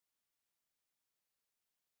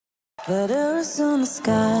Letters on the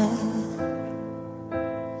sky,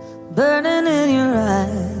 burning in your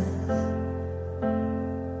eyes.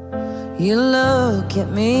 You look at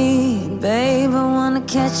me, babe, I wanna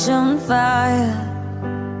catch on fire.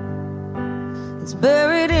 It's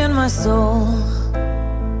buried in my soul,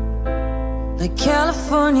 like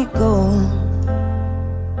California gold.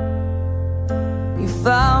 You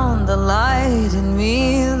found the light in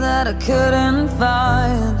me that I couldn't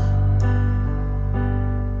find.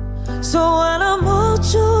 So when I'm all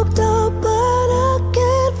choked up but I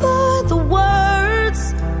can't find the words,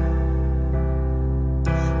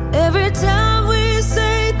 every time we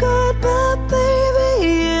say goodbye,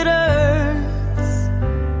 baby, it hurts.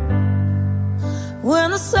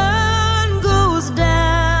 When the sun goes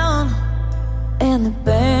down and the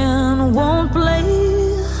band won't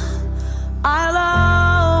play, I'll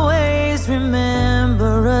always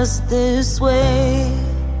remember us this way.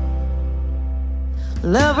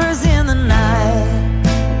 Lovers in the night,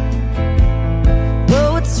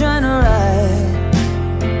 poets trying to write.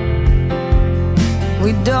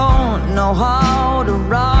 We don't know how to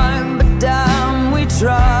rhyme, but damn, we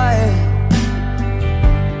try.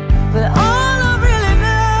 But all I really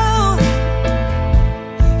know,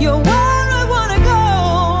 you're where I wanna go.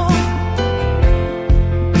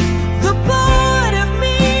 The part of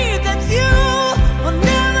me that's you will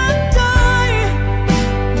never die.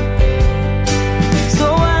 So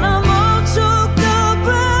when I'm all choked up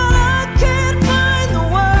and I can't find the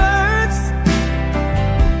words,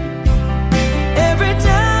 every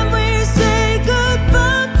time we say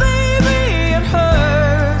goodbye, baby, it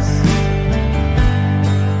hurts.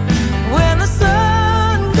 When the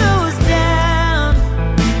sun goes down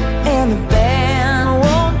and the band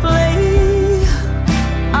won't play,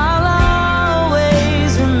 I'll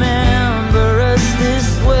always remember us this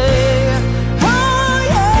way. Oh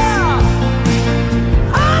yeah,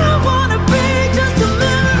 I don't wanna be just a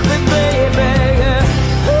memory, baby. Yeah.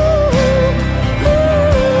 Ooh, ooh, ooh,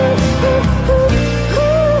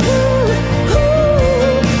 ooh,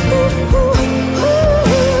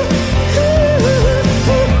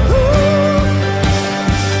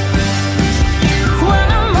 when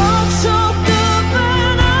I'm all choked up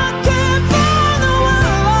and I can't find the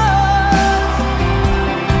words,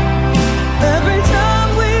 every time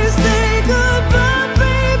we say goodbye,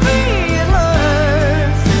 baby, it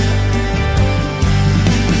hurts.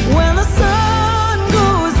 When the sun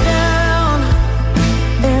goes down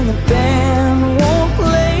and the band won't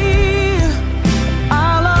play,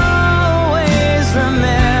 I'll always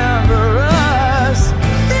remember us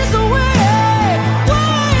this way.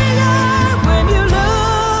 When you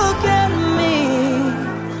look at me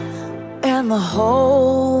and the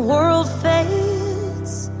whole world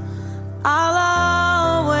fades, I'll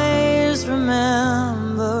always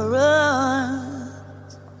remember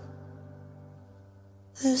us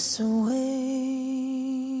this way.